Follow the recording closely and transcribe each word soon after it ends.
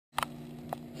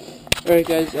Alright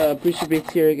guys, Booster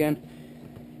Beats here again.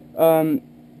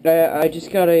 I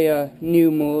just got a new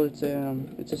mold.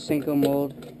 It's a Senko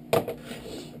mold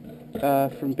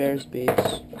from Bear's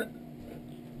Baits.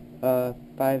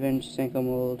 5-inch Senko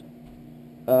mold.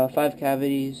 5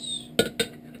 cavities.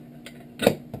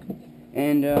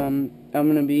 And I'm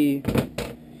gonna be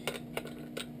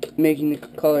making the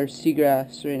color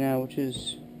seagrass right now, which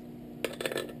is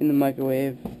in the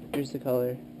microwave. Here's the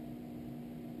color.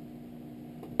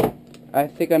 I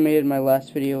think I made it in my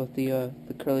last video with the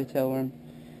curly tailworm.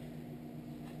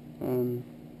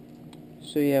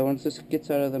 So yeah, once this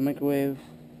gets out of the microwave,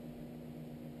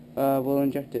 we'll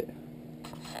inject it.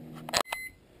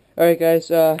 Alright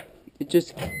guys, it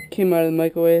just came out of the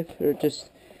microwave, or it just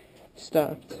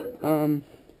stopped. So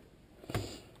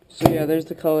yeah, there's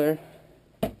the color.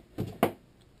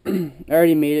 I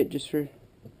already made it just for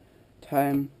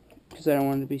time, because I don't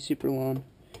want it to be super long.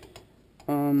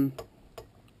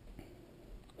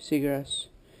 Seagrass.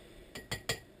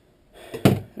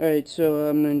 Alright, so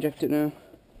I'm gonna inject it now.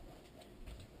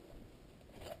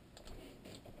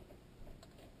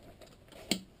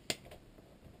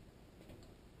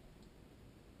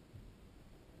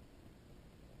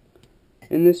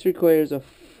 And this requires a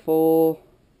full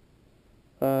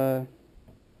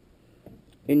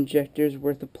injector's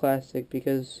worth of plastic,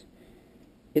 because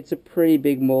it's a pretty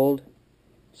big mold,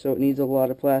 so it needs a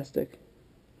lot of plastic.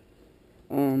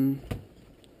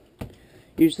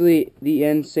 Usually the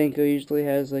end Senko usually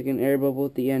has like an air bubble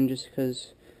at the end, just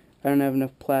because I don't have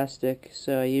enough plastic,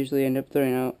 so I usually end up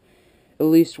throwing out at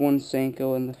least one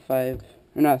Senko in the 5,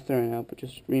 or not throwing out, but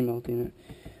just remelting it,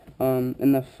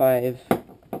 in the 5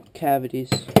 cavities.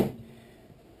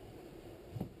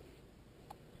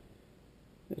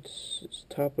 Let's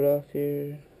top it off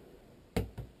here.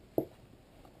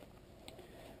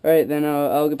 Alright, then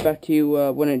I'll get back to you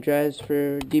when it dries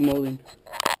for demolding.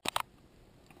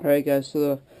 Alright guys, so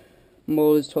the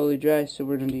mold is totally dry, so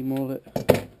we're going to demold it.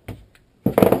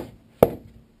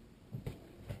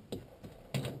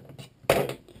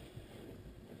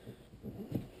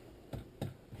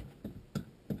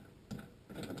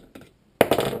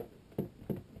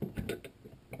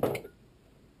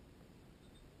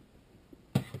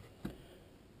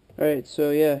 Alright, so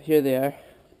yeah, here they are.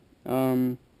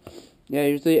 Yeah, I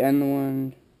usually end the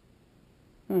one.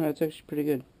 Oh, that's actually pretty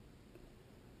good.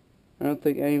 I don't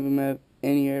think any of them have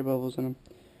any air bubbles in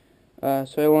them.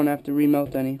 So I won't have to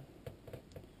remelt any.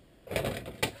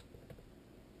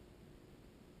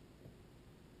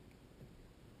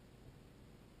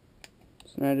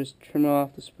 So now I just trim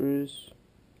off the sprues.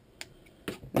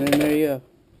 And then there you go.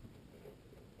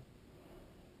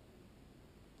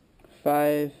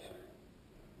 5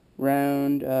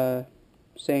 round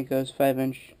Senkos,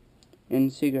 5-inch in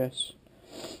seagrass.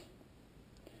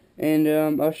 And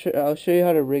I'll show you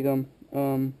how to rig them.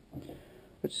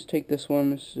 Let's just take this one.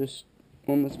 This is just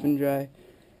one that's been dry.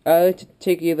 I like to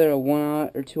take either a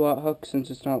 1/0 or 2/0 hook,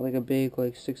 since it's not like a big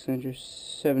like 6-inch or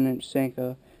 7-inch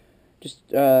Senko. Just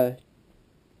to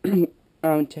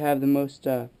have the most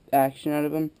action out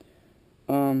of them.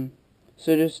 So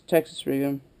just Texas rig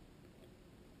them,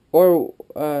 or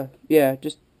yeah,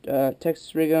 just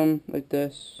Texas rig them like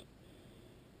this.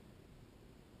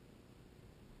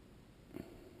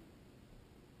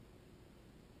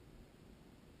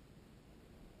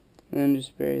 And then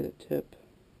just bury the tip.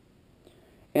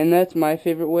 And that's my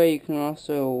favorite way. You can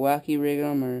also wacky rig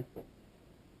them, or,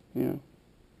 you know,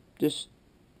 just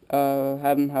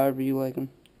have them however you like them.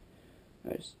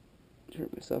 I just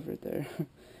hurt myself right there.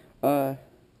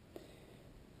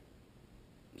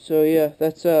 So yeah,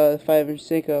 that's 5-inch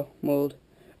Senko mold.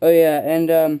 Oh yeah,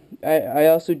 and I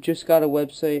also just got a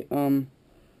website.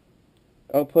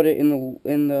 I'll put it in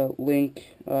the link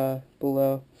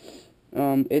below.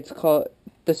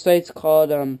 The site's called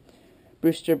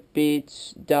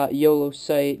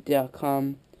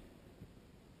boosterbeats.yolosite.com,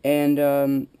 and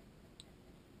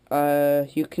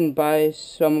you can buy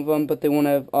some of them, but they won't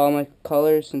have all my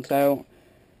colors, since I don't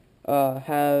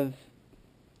have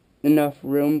enough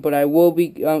room. But I will be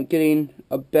getting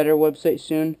a better website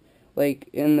soon, like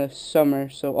in the summer,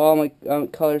 so all my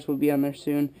colors will be on there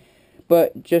soon.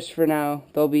 But just for now,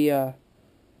 they'll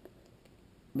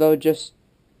just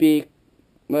be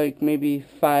like maybe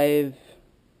 5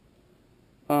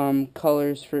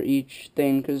 colors for each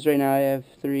thing, because right now I have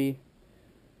three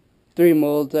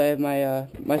molds. I have my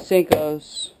my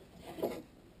Senkos,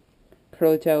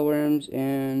 curly tailworms,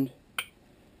 and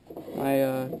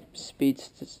my speed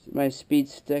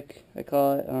stick, I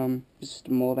call it. This is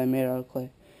the mold I made out of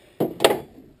clay.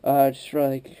 Just for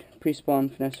like pre-spawn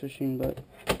finesse fishing, but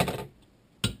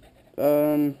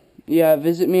Yeah,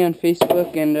 visit me on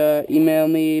Facebook and email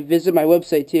me. Visit my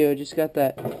website too. I just got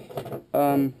that.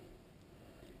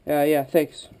 Yeah,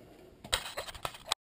 thanks.